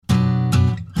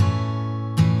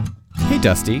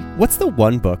Dusty, what's the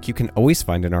one book you can always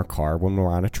find in our car when we're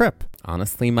on a trip?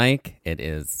 Honestly, Mike, it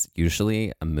is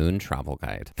usually a Moon travel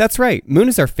guide. That's right. Moon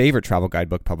is our favorite travel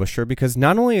guidebook publisher because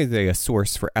not only are they a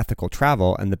source for ethical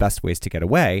travel and the best ways to get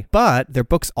away, but their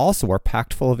books also are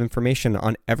packed full of information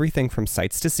on everything from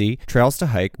sights to see, trails to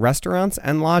hike, restaurants,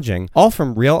 and lodging, all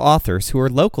from real authors who are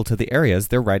local to the areas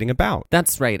they're writing about.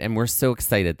 That's right, and we're so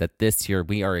excited that this year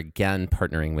we are again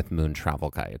partnering with Moon Travel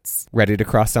Guides. Ready to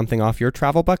cross something off your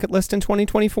travel bucket list in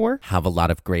 2024? Have a lot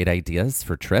of great ideas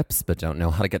for trips, but don't know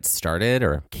how to get started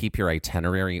or keep your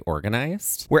itinerary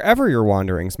organized? Wherever your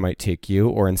wanderings might take you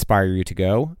or inspire you to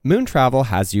go, Moon Travel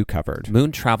has you covered.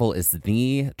 Moon Travel is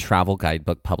the travel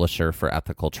guidebook publisher for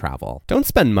ethical travel. Don't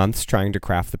spend months trying to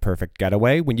craft the perfect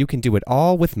getaway when you can do it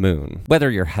all with Moon. Whether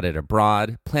you're headed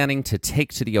abroad, planning to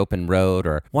take to the open road,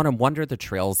 or want to wander the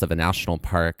trails of a national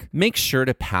park, make sure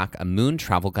to pack a Moon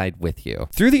travel guide with you.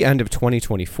 Through the end of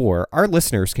 2024, our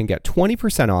listeners can get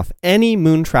 20% off any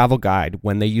Moon travel guide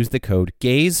when they use the code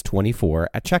GAZE24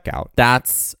 at checkout.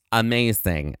 That's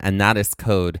amazing. And that is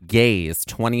code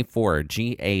GAZE24,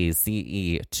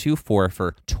 GAZE24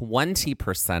 for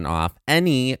 20% off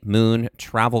any Moon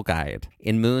travel guide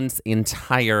in Moon's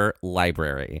entire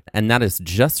library. And that is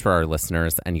just for our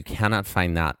listeners, and you cannot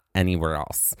find that anywhere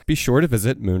else. Be sure to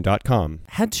visit moon.com.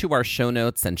 Head to our show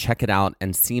notes and check it out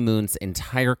and see Moon's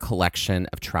entire collection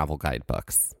of travel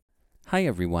guidebooks. Hi,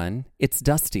 everyone. It's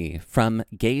Dusty from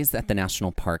Gaze at the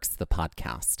National Parks, the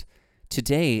podcast.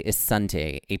 Today is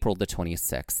Sunday, April the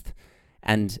 26th,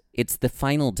 and it's the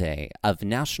final day of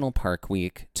National Park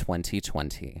Week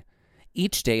 2020.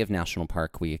 Each day of National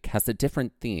Park Week has a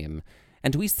different theme,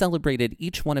 and we celebrated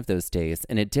each one of those days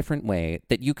in a different way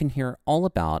that you can hear all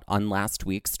about on last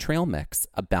week's Trail Mix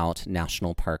about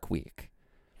National Park Week.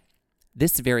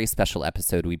 This very special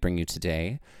episode we bring you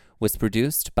today was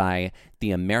produced by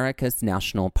the America's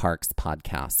National Parks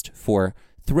podcast for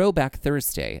Throwback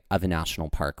Thursday of a National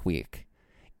Park Week.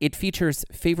 It features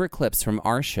favorite clips from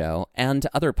our show and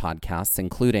other podcasts,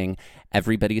 including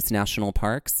Everybody's National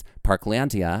Parks,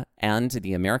 Parklandia, and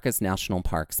the America's National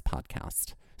Parks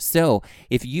podcast. So,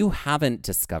 if you haven't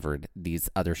discovered these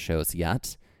other shows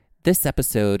yet, this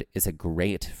episode is a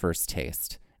great first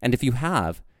taste. And if you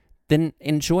have, then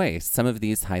enjoy some of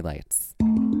these highlights.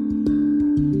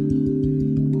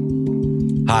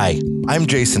 Hi, I'm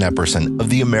Jason Epperson of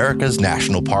the America's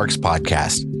National Parks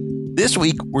podcast. This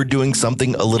week, we're doing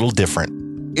something a little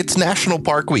different. It's National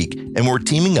Park Week, and we're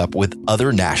teaming up with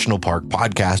other national park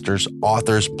podcasters,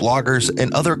 authors, bloggers,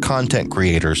 and other content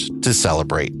creators to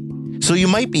celebrate. So you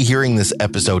might be hearing this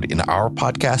episode in our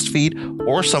podcast feed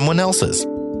or someone else's.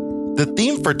 The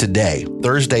theme for today,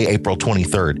 Thursday, April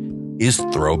 23rd, is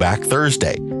Throwback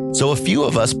Thursday. So a few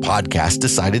of us podcasts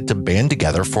decided to band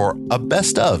together for a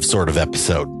best of sort of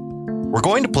episode. We're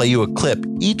going to play you a clip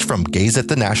each from Gaze at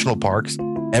the National Parks,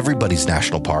 Everybody's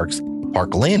National Parks,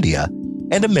 Parklandia,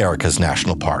 and America's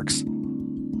National Parks.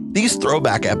 These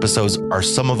throwback episodes are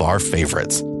some of our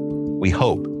favorites. We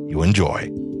hope you enjoy.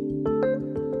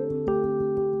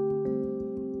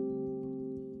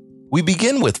 We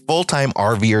begin with full-time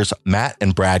RVers Matt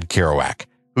and Brad Kerouac,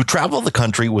 who travel the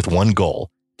country with one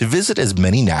goal: to visit as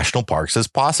many national parks as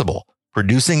possible,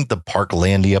 producing the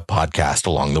Parklandia podcast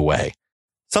along the way.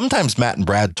 Sometimes Matt and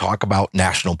Brad talk about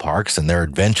national parks and their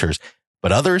adventures,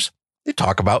 but others, they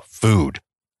talk about food.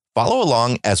 Follow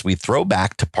along as we throw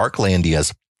back to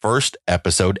Parklandia's first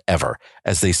episode ever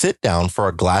as they sit down for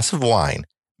a glass of wine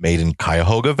made in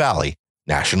Cuyahoga Valley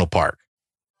National Park.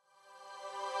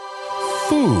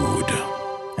 Food.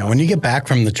 Now, when you get back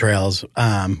from the trails,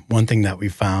 one thing that we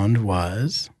found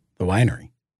was the winery.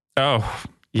 Oh,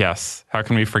 yes. How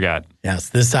can we forget? Yes,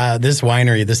 this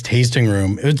winery, this tasting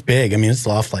room, it's big. I mean, it's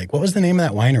Loft Lake. What was the name of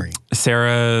that winery?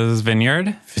 Sarah's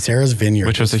Vineyard. Sarah's Vineyard.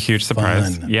 Which was a huge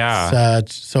surprise. Fun. Yeah.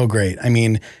 So great. I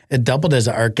mean, it doubled as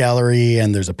an art gallery,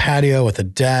 and there's a patio with a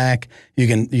deck.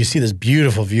 You see this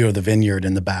beautiful view of the vineyard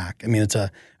in the back. I mean, it's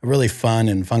a really fun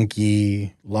and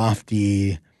funky,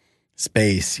 lofty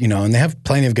space, and they have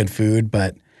plenty of good food,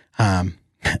 but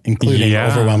including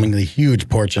overwhelmingly huge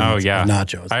portions of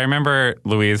nachos. I remember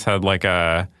Louise had like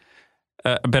a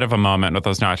bit of a moment with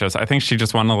those nachos. I think she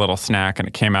just wanted a little snack, and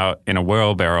it came out in a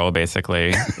wheelbarrow,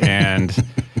 basically, and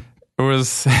it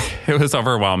was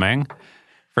overwhelming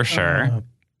for sure.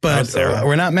 But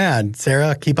we're not mad.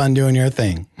 Sarah, keep on doing your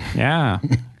thing. Yeah.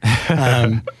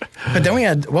 But then we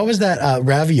had, what was that?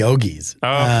 Raviogis.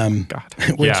 Oh,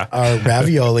 God. Which are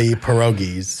ravioli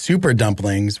pierogies, super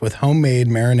dumplings with homemade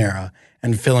marinara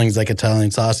and fillings like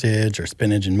Italian sausage or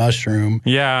spinach and mushroom.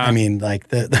 Yeah. I mean, like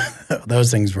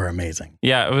those things were amazing.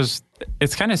 Yeah,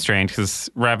 it's kind of strange because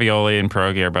ravioli and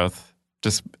pierogi are both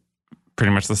just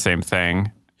pretty much the same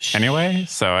thing anyway.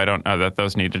 So I don't know that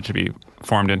those needed to be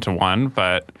formed into one,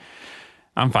 but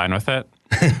I'm fine with it.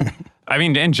 I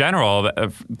mean, in general,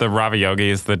 the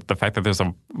Raviyogis, the fact that there's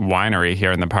a winery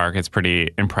here in the park is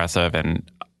pretty impressive and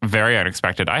very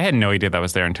unexpected. I had no idea that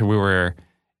was there until we were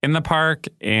in the park,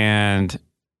 and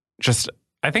just,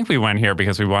 I think we went here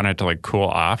because we wanted to like cool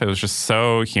off. It was just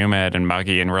so humid and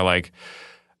muggy, and we're like,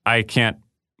 I can't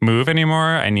move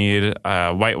anymore. I need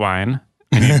white wine.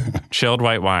 I need chilled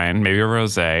white wine, maybe a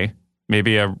rosé,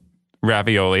 maybe a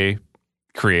ravioli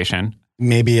creation.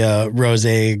 Maybe a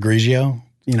rosé Grigio,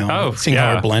 seeing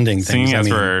how we're blending things. Seeing as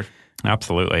we're,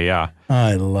 absolutely, yeah. Oh,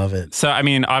 I love it. So, I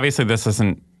mean, obviously this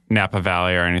isn't Napa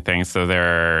Valley or anything, so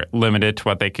they're limited to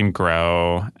what they can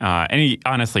grow.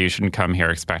 Honestly, you shouldn't come here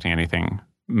expecting anything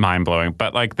mind-blowing.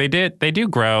 But like they do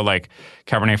grow like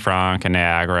Cabernet Franc and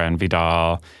Niagara and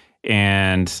Vidal.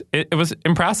 And it was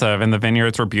impressive. And the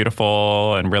vineyards were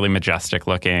beautiful and really majestic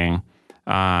looking,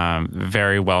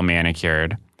 very well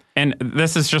manicured. And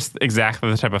this is just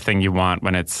exactly the type of thing you want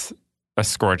when it's a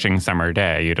scorching summer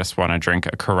day. You just want to drink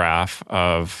a carafe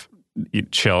of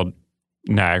chilled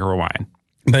Niagara wine.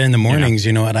 But in the mornings,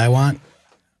 you know what I want?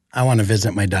 I want to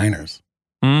visit my diners.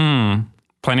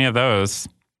 Plenty of those.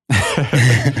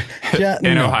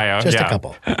 In Ohio. Just a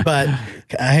couple. But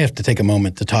I have to take a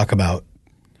moment to talk about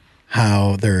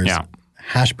how there's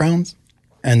hash browns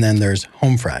and then there's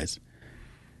home fries.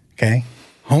 Okay?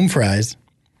 Home fries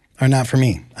are not for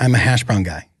me. I'm a hash brown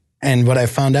guy. And what I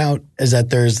found out is that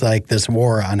there's like this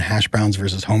war on hash browns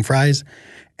versus home fries.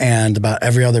 And about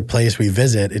every other place we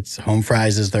visit, it's home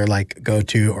fries is their like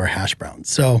go-to or hash browns.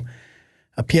 So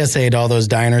a PSA to all those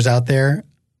diners out there,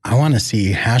 I want to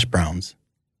see hash browns,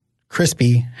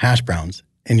 crispy hash browns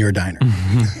in your diner.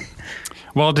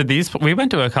 Well, we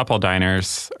went to a couple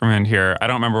diners around here. I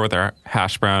don't remember what their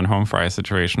hash brown home fry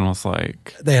situation was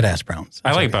like. They had hash browns.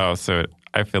 I like both, so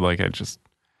I feel like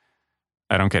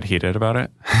I don't get heated about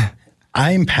it.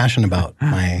 I'm passionate about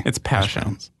my It's passion. hash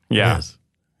browns. Yeah.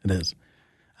 It is.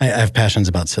 I have passions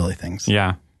about silly things.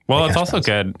 Yeah. Well, like it's also browns.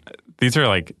 good. These are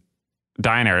like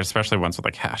diners, especially ones with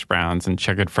like hash browns and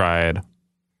chicken fried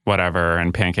whatever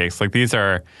and pancakes. Like these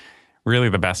are really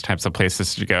the best types of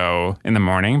places to go in the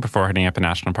morning before heading up a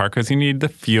national park because you need the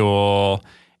fuel.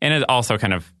 And it also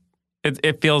kind of,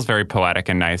 it feels very poetic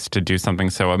and nice to do something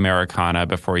so Americana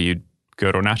before you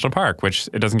go to a national park, which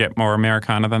it doesn't get more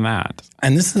Americana than that.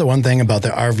 And this is the one thing about the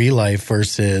RV life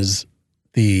versus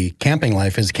the camping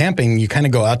life is camping, you kind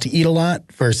of go out to eat a lot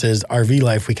versus RV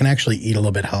life, we can actually eat a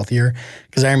little bit healthier.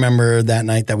 Because I remember that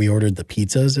night that we ordered the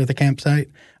pizzas at the campsite,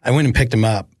 I went and picked them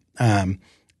up and,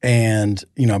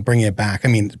 bringing it back. I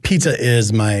mean, pizza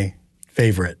is my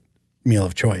favorite meal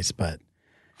of choice, but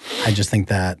I just think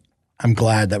that I'm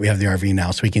glad that we have the RV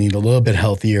now so we can eat a little bit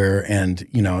healthier and,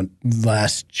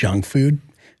 less junk food.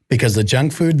 Because the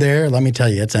junk food there, let me tell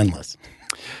you, it's endless.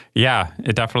 Yeah,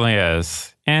 it definitely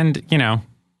is. And,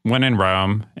 when in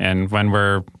Rome and when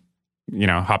we're,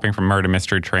 hopping from murder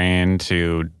mystery train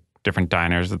to different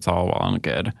diners, it's all well and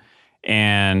good.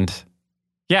 And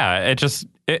yeah,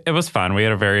 it was fun. We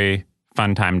had a very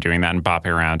fun time doing that and bopping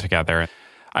around together.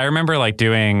 I remember like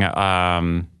doing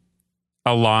a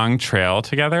long trail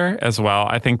together as well.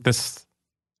 I think this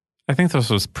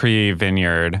was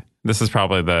pre-vineyard. This is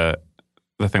probably the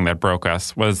thing that broke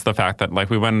us was the fact that like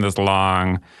we went on this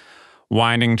long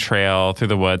winding trail through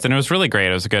the woods and it was really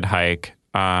great. It was a good hike.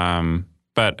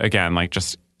 But again, like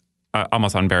just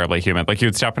almost unbearably humid. Like you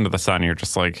would step into the sun and you're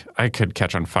just like, I could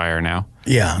catch on fire now.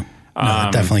 Yeah. No,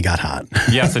 it definitely got hot.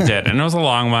 Yes, it did. And it was a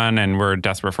long one and we're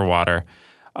desperate for water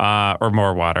or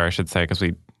more water, I should say, because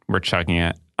we were chugging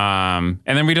it. And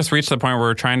then we just reached the point where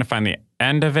we're trying to find the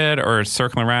end of it or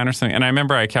circling around or something. And I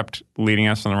remember I kept leading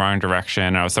us in the wrong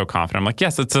direction. I was so confident. I'm like,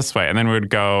 yes, it's this way. And then we would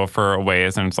go for a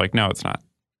ways and it's like, no, it's not.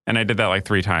 And I did that like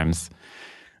 3 times.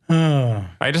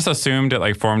 I just assumed it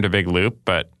like formed a big loop,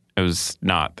 but it was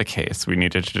not the case. We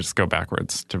needed to just go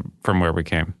backwards from where we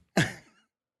came.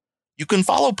 You can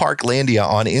follow Parklandia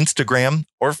on Instagram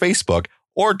or Facebook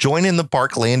or join in the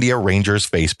Parklandia Rangers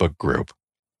Facebook group.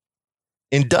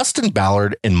 In Dustin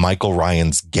Ballard and Michael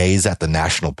Ryan's Gaze at the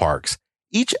National Parks,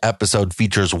 each episode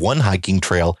features one hiking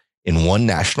trail in one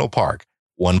national park,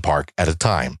 one park at a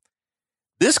time.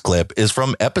 This clip is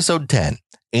from episode 10,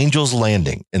 Angels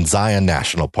Landing in Zion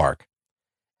National Park.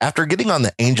 After getting on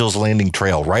the Angels Landing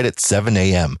Trail right at 7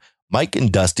 a.m., Mike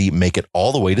and Dusty make it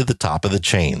all the way to the top of the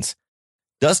chains.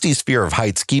 Dusty's fear of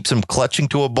heights keeps him clutching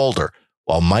to a boulder,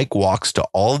 while Mike walks to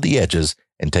all of the edges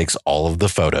and takes all of the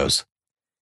photos.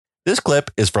 This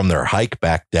clip is from their hike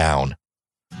back down.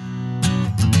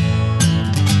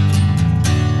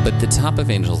 But But the top of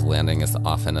Angel's Landing is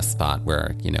often a spot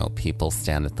where, you know, people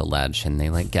stand at the ledge and they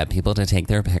like get people to take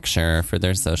their picture for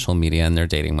their social media and their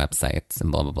dating websites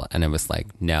and blah, blah, blah. And it was like,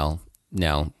 no,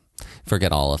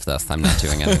 forget all of this. I'm not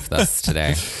doing any of this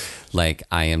today. Like,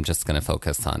 I am just going to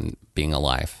focus on being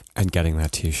alive. And getting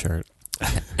that t-shirt.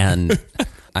 And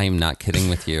I am not kidding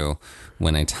with you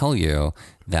when I tell you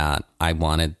that I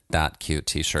wanted that cute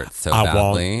t-shirt so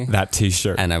badly. Want that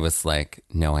t-shirt. And I was like,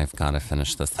 no, I've got to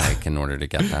finish this hike in order to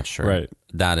get that shirt. Right.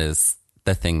 That is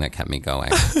the thing that kept me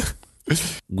going.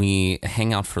 We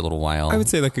hang out for a little while. I would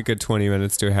say like a good 20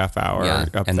 minutes to a half hour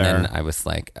up and there. then I was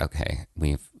like, okay,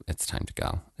 it's time to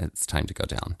go. It's time to go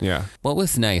down. Yeah. What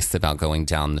was nice about going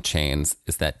down the chains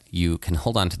is that you can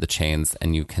hold on to the chains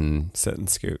and you can sit and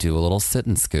scoot. Do a little sit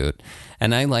and scoot.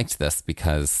 And I liked this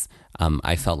because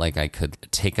I felt like I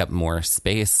could take up more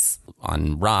space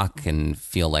on rock and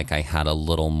feel like I had a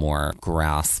little more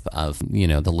grasp of, you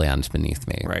know, the land beneath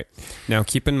me. Right. Now,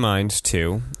 keep in mind,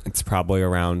 too, it's probably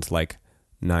around like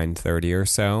 9:30 or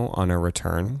so on our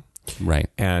return. Right.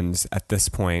 And at this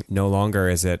point, no longer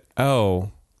is it,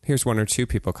 oh, here's one or two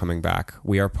people coming back.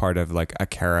 We are part of like a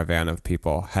caravan of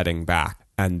people heading back.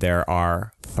 And there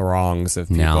are throngs of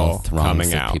people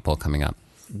coming out. People coming up.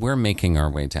 We're making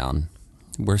our way down.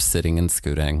 We're sitting and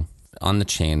scooting on the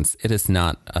chains. It is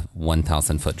not a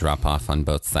 1,000-foot drop off on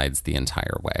both sides the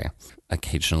entire way.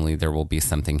 Occasionally there will be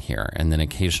something here, and then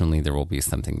occasionally there will be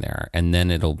something there, and then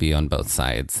it'll be on both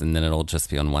sides, and then it'll just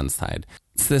be on one side.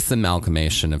 It's this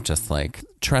amalgamation of just like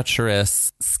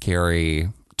treacherous, scary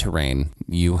terrain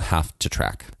you have to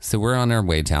trek. So we're on our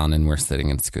way down and we're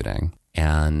sitting and scooting,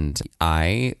 and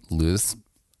I lose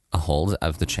a hold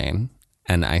of the chain.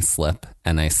 And I slip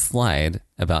and I slide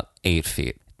about 8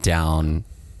 feet down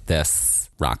this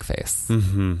rock face.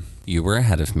 Mm-hmm. You were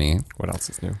ahead of me. What else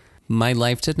is new? My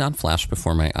life did not flash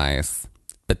before my eyes,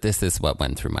 but this is what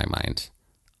went through my mind.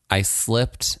 I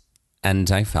slipped and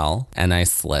I fell and I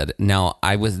slid. Now,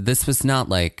 this was not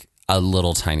like a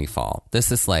little tiny fall.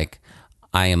 This is like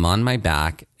I am on my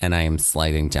back and I am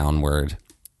sliding downward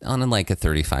on like a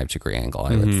 35-degree angle,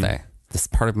 I would say. This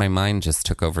part of my mind just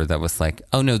took over that was like,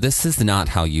 oh no, this is not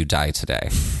how you die today.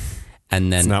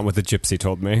 And then it's not what the gypsy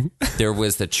told me. There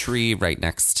was a tree right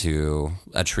next to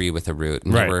a tree with a root.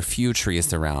 And there were a few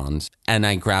trees around. And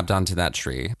I grabbed onto that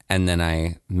tree. And then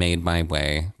I made my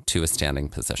way to a standing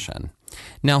position.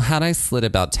 Now, had I slid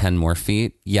about 10 more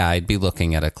feet, yeah, I'd be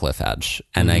looking at a cliff edge.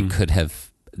 And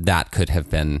that could have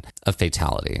been a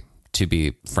fatality, to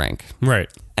be frank. Right.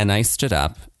 And I stood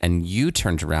up and you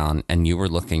turned around and you were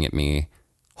looking at me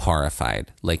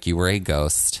horrified, like you were a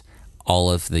ghost.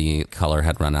 All of the color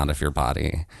had run out of your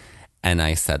body. And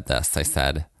I said this, I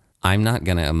said, I'm not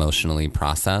going to emotionally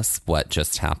process what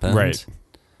just happened. Right.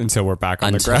 Until we're back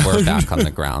on the ground. Until we're back on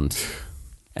the ground.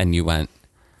 And you went,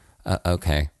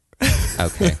 okay,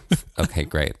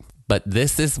 great. But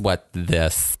this is what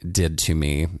this did to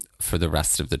me for the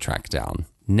rest of the trek down.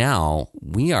 Now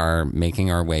we are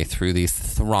making our way through these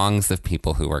throngs of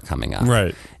people who are coming up.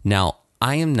 Right. Now,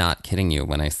 I am not kidding you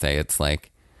when I say it's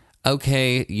like,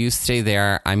 okay, you stay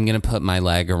there. I'm going to put my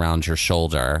leg around your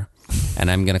shoulder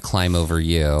and I'm going to climb over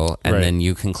you. And then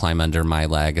you can climb under my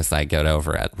leg as I get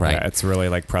over it. Right. Yeah, it's really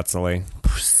like pretzel-y.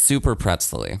 Super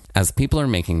pretzel-y. As people are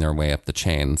making their way up the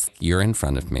chains, you're in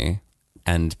front of me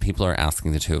and people are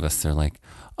asking the two of us, they're like,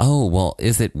 oh, well,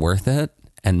 is it worth it?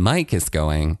 And Mike is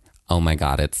going, oh my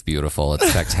God, it's beautiful. It's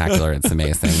spectacular. It's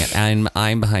amazing. And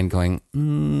I'm behind going,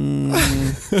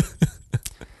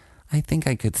 I think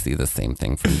I could see the same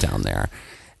thing from down there.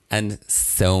 And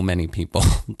so many people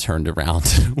turned around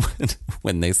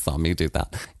when they saw me do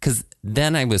that. Because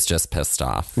then I was just pissed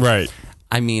off. Right.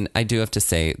 I mean, I do have to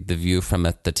say the view from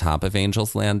at the top of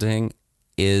Angel's Landing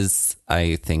is,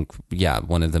 I think,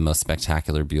 one of the most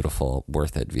spectacular, beautiful,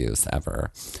 worth it views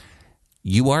ever.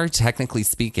 You are technically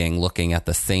speaking looking at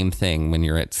the same thing when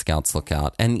you're at Scouts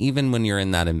Lookout. And even when you're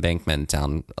in that embankment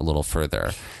down a little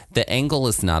further, the angle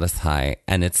is not as high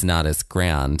and it's not as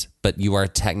grand, but you are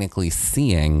technically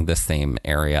seeing the same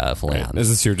area of land. Right. This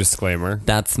is your disclaimer.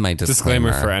 That's my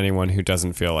disclaimer. For anyone who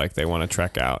doesn't feel like they want to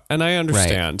trek out. And I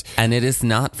understand. Right. And it is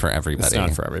not for everybody. It's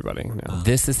not for everybody. No.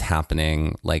 This is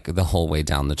happening like the whole way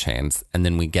down the chains. And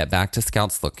then we get back to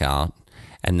Scouts Lookout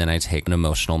and then I take an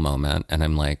emotional moment and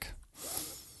I'm like,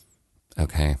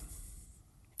 okay,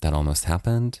 that almost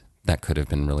happened. That could have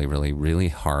been really, really, really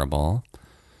horrible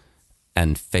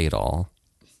and fatal,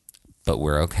 but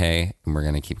we're okay and we're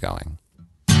going to keep going.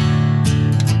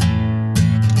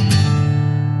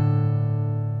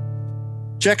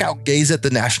 Check out Gaze at the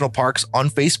National Parks on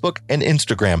Facebook and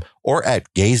Instagram or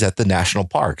at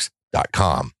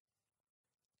gazeatthenationalparks.com.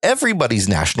 Everybody's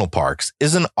National Parks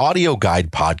is an audio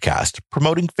guide podcast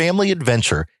promoting family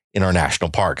adventure in our national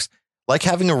parks, like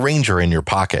having a ranger in your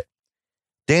pocket.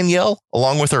 Danielle,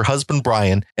 along with her husband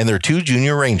Brian and their 2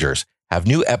 junior rangers, have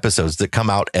new episodes that come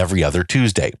out every other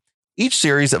Tuesday. Each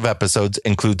series of episodes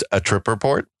includes a trip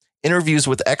report, interviews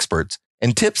with experts,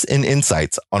 and tips and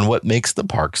insights on what makes the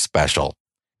park special.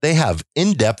 They have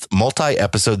in-depth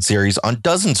multi-episode series on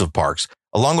dozens of parks,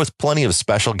 along with plenty of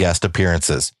special guest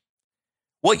appearances.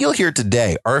 What you'll hear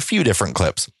today are a few different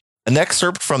clips. An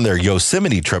excerpt from their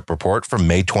Yosemite trip report from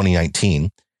May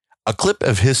 2019, a clip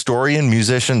of historian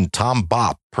musician Tom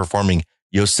Bopp performing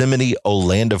Yosemite, O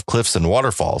Land of Cliffs and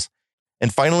Waterfalls,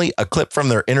 and finally a clip from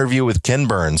their interview with Ken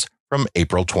Burns from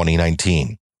April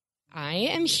 2019. I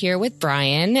am here with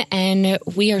Brian, and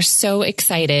we are so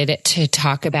excited to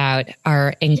talk about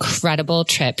our incredible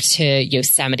trip to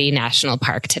Yosemite National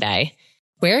Park today.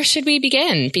 Where should we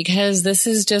begin? Because this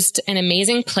is just an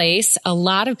amazing place. A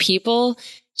lot of people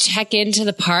check into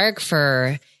the park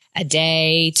for a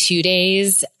day, 2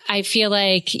 days. I feel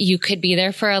like you could be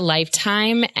there for a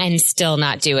lifetime and still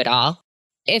not do it all.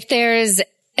 If there's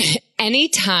any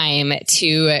time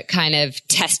to kind of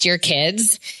test your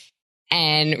kids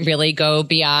and really go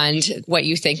beyond what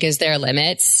you think is their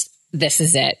limits, this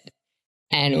is it.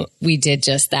 And we did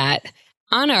just that.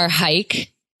 On our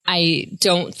hike, I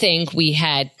don't think we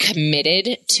had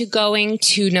committed to going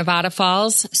to Nevada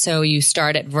Falls. So you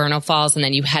start at Vernal Falls and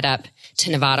then you head up to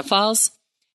Nevada Falls.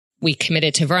 We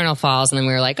committed to Vernal Falls and then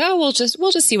we were like, oh, we'll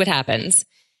just see what happens.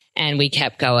 And we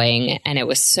kept going and it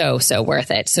was so worth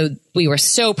it. So we were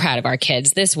so proud of our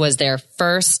kids. This was their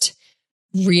first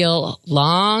real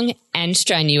long and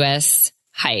strenuous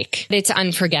hike. It's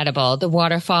unforgettable. The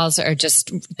waterfalls are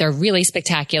they're really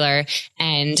spectacular.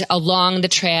 And along the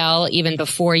trail, even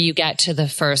before you get to the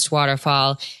first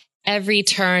waterfall, every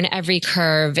turn, every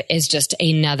curve is just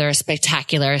another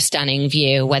spectacular, stunning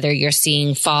view, whether you're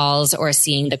seeing falls or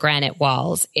seeing the granite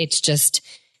walls. It's just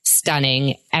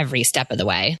stunning every step of the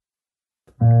way.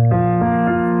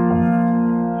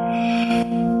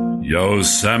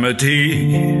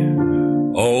 Yosemite,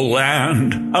 O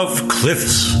land of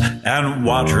cliffs and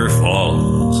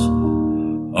waterfalls,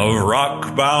 of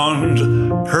rock-bound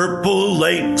purple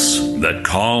lakes that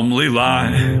calmly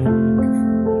lie.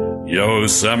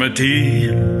 Yosemite,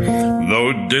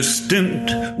 though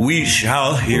distant, we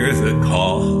shall hear the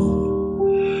call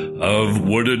of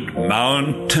wooded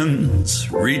mountains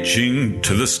reaching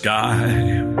to the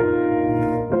sky.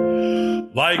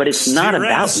 But it's not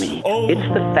about me.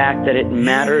 It's the fact that it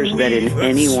matters that in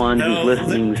anyone who's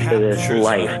listening to this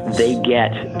life, they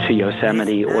get to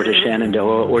Yosemite or to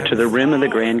Shenandoah or to the rim of the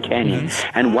Grand Canyon.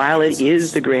 And while it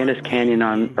is the grandest canyon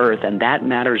on Earth, and that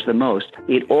matters the most,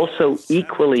 it also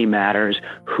equally matters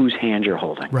whose hand you're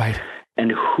holding. Right.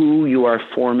 And who you are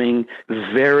forming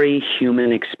very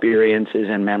human experiences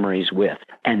and memories with.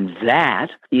 And that,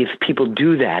 if people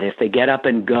do that, if they get up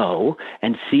and go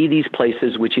and see these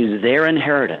places, which is their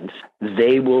inheritance,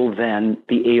 they will then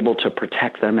be able to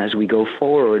protect them as we go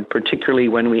forward, particularly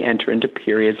when we enter into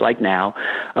periods like now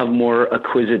of more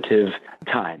acquisitive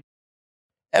time.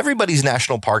 Everybody's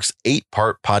National Parks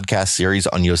 8-part podcast series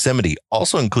on Yosemite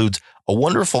also includes a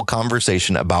wonderful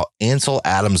conversation about Ansel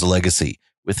Adams' legacy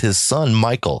with his son,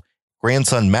 Michael,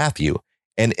 grandson, Matthew,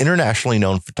 and internationally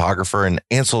known photographer and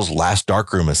Ansel's last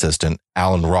darkroom assistant,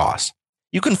 Alan Ross.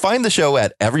 You can find the show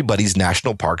at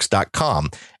everybody'snationalparks.com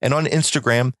and on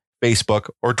Instagram, Facebook,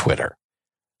 or Twitter.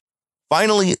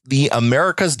 Finally, the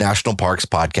America's National Parks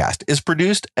podcast is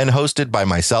produced and hosted by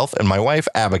myself and my wife,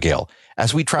 Abigail,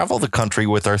 as we travel the country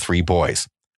with our 3 boys.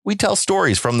 We tell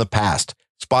stories from the past,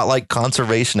 spotlight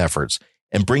conservation efforts,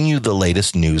 and bring you the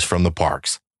latest news from the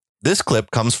parks. This clip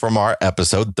comes from our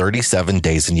episode 37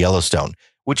 Days in Yellowstone,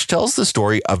 which tells the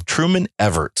story of Truman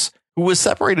Everts, who was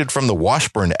separated from the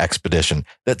Washburn expedition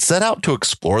that set out to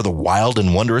explore the wild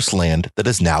and wondrous land that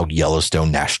is now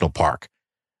Yellowstone National Park.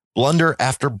 Blunder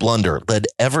after blunder led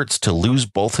Everts to lose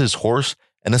both his horse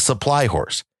and a supply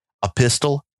horse, a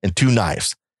pistol, and 2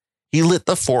 knives. He lit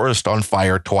the forest on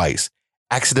fire twice,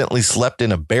 accidentally slept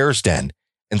in a bear's den,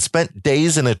 and spent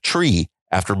days in a tree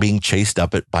after being chased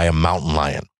up it by a mountain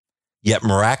lion. Yet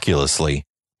miraculously,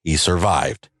 he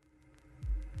survived.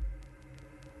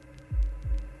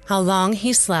 How long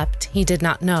he slept, he did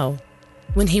not know.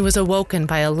 When he was awoken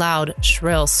by a loud,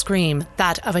 shrill scream,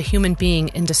 that of a human being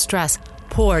in distress,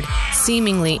 poured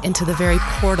seemingly into the very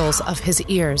portals of his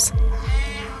ears.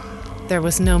 There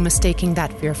was no mistaking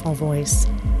that fearful voice.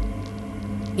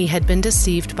 He had been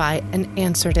deceived by and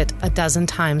answered it a dozen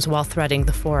times while threading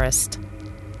the forest.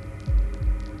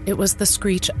 It was the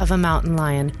screech of a mountain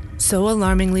lion, so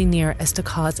alarmingly near as to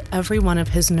cause every one of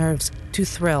his nerves to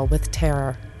thrill with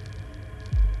terror.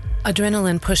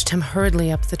 Adrenaline pushed him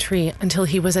hurriedly up the tree until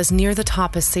he was as near the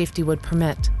top as safety would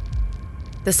permit.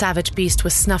 The savage beast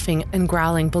was snuffing and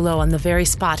growling below on the very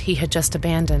spot he had just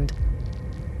abandoned.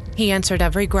 He answered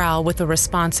every growl with a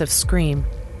responsive scream.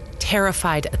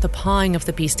 Terrified at the pawing of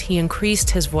the beast, he increased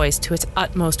his voice to its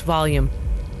utmost volume,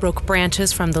 broke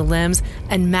branches from the limbs,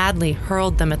 and madly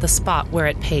hurled them at the spot where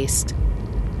it paced.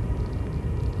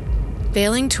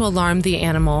 Failing to alarm the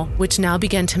animal, which now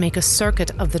began to make a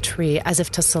circuit of the tree as if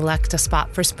to select a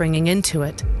spot for springing into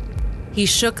it, he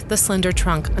shook the slender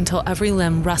trunk until every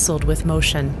limb rustled with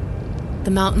motion.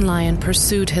 The mountain lion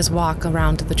pursued his walk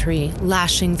around the tree,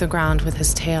 lashing the ground with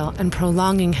his tail and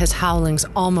prolonging his howlings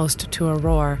almost to a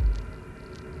roar.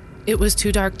 It was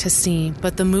too dark to see,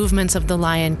 but the movements of the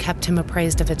lion kept him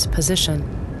appraised of its position.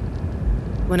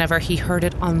 Whenever he heard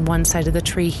it on one side of the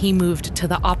tree, he moved to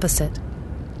the opposite,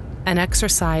 an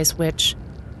exercise which,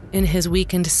 in his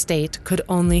weakened state, could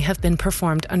only have been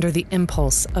performed under the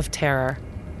impulse of terror.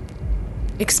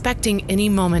 Expecting any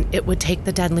moment it would take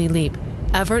the deadly leap,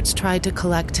 Everts tried to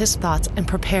collect his thoughts and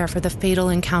prepare for the fatal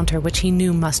encounter which he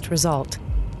knew must result.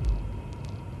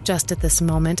 Just at this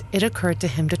moment, it occurred to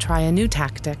him to try a new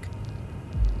tactic.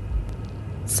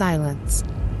 Silence.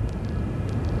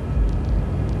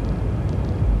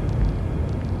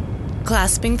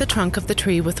 Clasping the trunk of the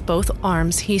tree with both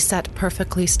arms, he sat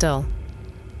perfectly still.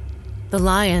 The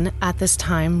lion, at this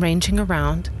time, ranging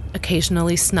around,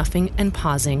 occasionally snuffing and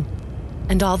pausing,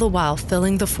 and all the while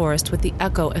filling the forest with the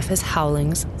echo of his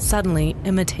howlings, suddenly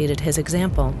imitated his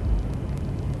example.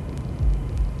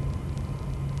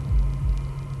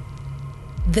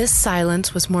 This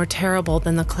silence was more terrible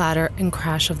than the clatter and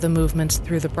crash of the movements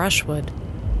through the brushwood,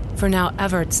 for now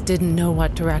Everts didn't know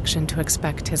what direction to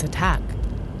expect his attack.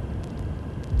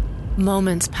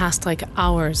 Moments passed like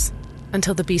hours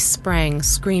until the beast sprang,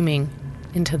 screaming,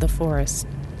 into the forest.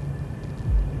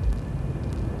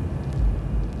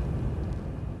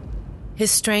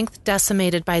 His strength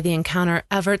decimated by the encounter,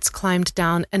 Everts climbed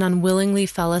down and unwillingly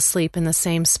fell asleep in the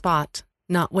same spot,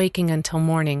 not waking until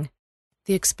morning.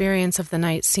 The experience of the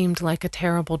night seemed like a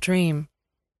terrible dream,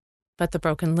 but the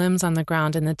broken limbs on the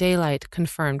ground in the daylight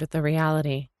confirmed the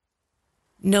reality.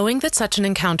 Knowing that such an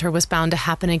encounter was bound to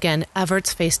happen again,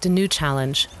 Everts faced a new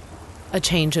challenge, a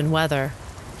change in weather.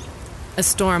 A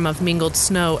storm of mingled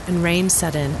snow and rain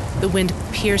set in, the wind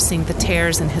piercing the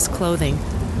tears in his clothing.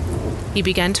 He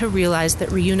began to realize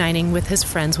that reuniting with his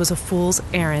friends was a fool's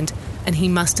errand, and he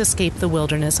must escape the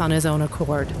wilderness on his own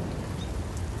accord.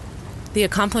 The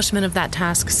accomplishment of that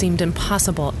task seemed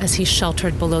impossible as he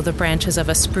sheltered below the branches of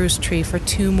a spruce tree for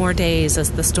 2 more days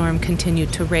as the storm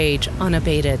continued to rage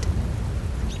unabated.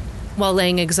 While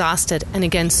laying exhausted and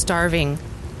again starving,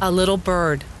 a little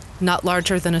bird, not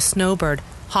larger than a snowbird,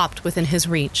 hopped within his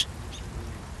reach.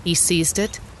 He seized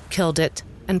it, killed it,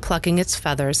 and plucking its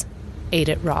feathers, ate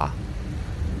it raw.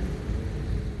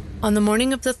 On the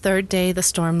morning of the 3rd day, the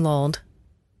storm lulled.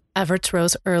 Everts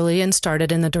rose early and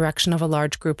started in the direction of a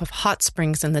large group of hot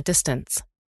springs in the distance.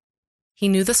 He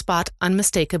knew the spot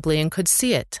unmistakably and could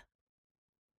see it.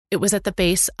 It was at the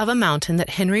base of a mountain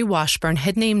that Henry Washburn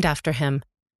had named after him,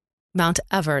 Mount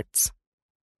Everts.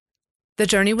 The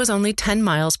journey was only 10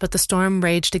 miles, but the storm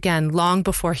raged again long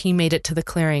before he made it to the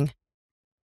clearing.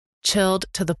 Chilled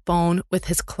to the bone, with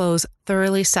his clothes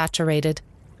thoroughly saturated,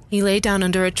 he lay down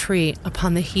under a tree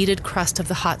upon the heated crust of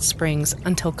the hot springs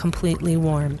until completely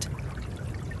warmed.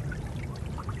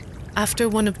 After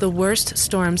one of the worst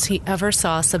storms he ever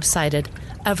saw subsided,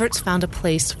 Everts found a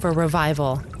place for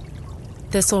revival.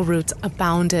 Thistle roots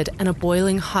abounded, and a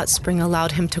boiling hot spring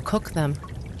allowed him to cook them.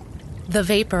 The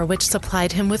vapor which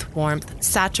supplied him with warmth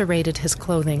saturated his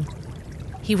clothing.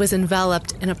 He was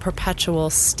enveloped in a perpetual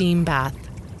steam bath.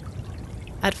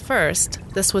 At first,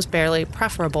 this was barely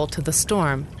preferable to the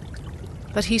storm,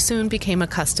 but he soon became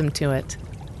accustomed to it,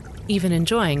 even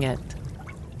enjoying it.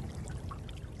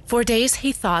 For days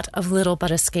he thought of little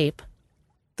but escape.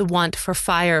 The want for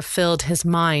fire filled his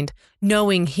mind,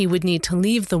 knowing he would need to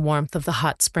leave the warmth of the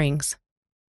hot springs.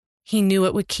 He knew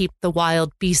it would keep the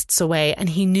wild beasts away, and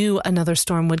he knew another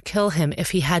storm would kill him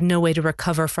if he had no way to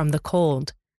recover from the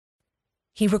cold.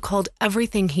 He recalled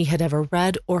everything he had ever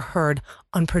read or heard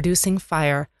on producing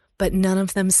fire, but none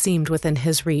of them seemed within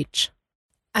his reach.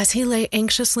 As he lay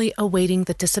anxiously awaiting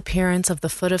the disappearance of the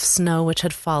foot of snow which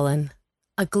had fallen,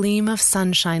 a gleam of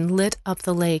sunshine lit up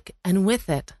the lake, and with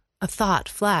it, a thought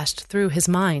flashed through his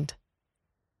mind.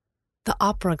 The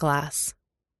opera glass.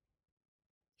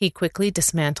 He quickly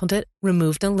dismantled it,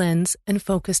 removed a lens, and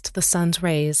focused the sun's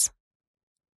rays.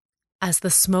 As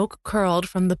the smoke curled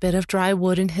from the bit of dry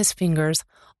wood in his fingers,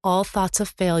 all thoughts of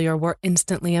failure were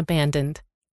instantly abandoned,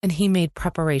 and he made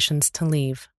preparations to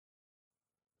leave.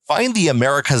 Find the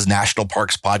America's National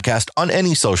Parks podcast on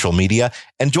any social media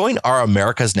and join our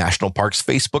America's National Parks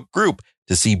Facebook group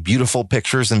to see beautiful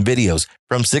pictures and videos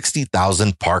from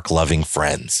 60,000 park-loving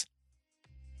friends.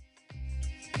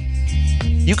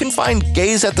 You can find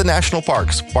Gaze at the National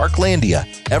Parks, Parklandia,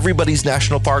 Everybody's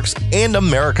National Parks, and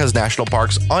America's National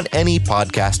Parks on any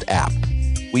podcast app.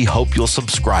 We hope you'll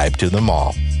subscribe to them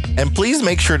all. And please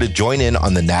make sure to join in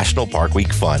on the National Park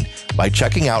Week fun by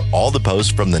checking out all the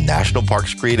posts from the National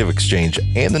Parks Creative Exchange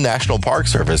and the National Park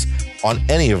Service on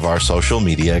any of our social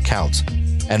media accounts,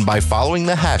 and by following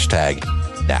the hashtag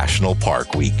National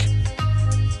Park Week.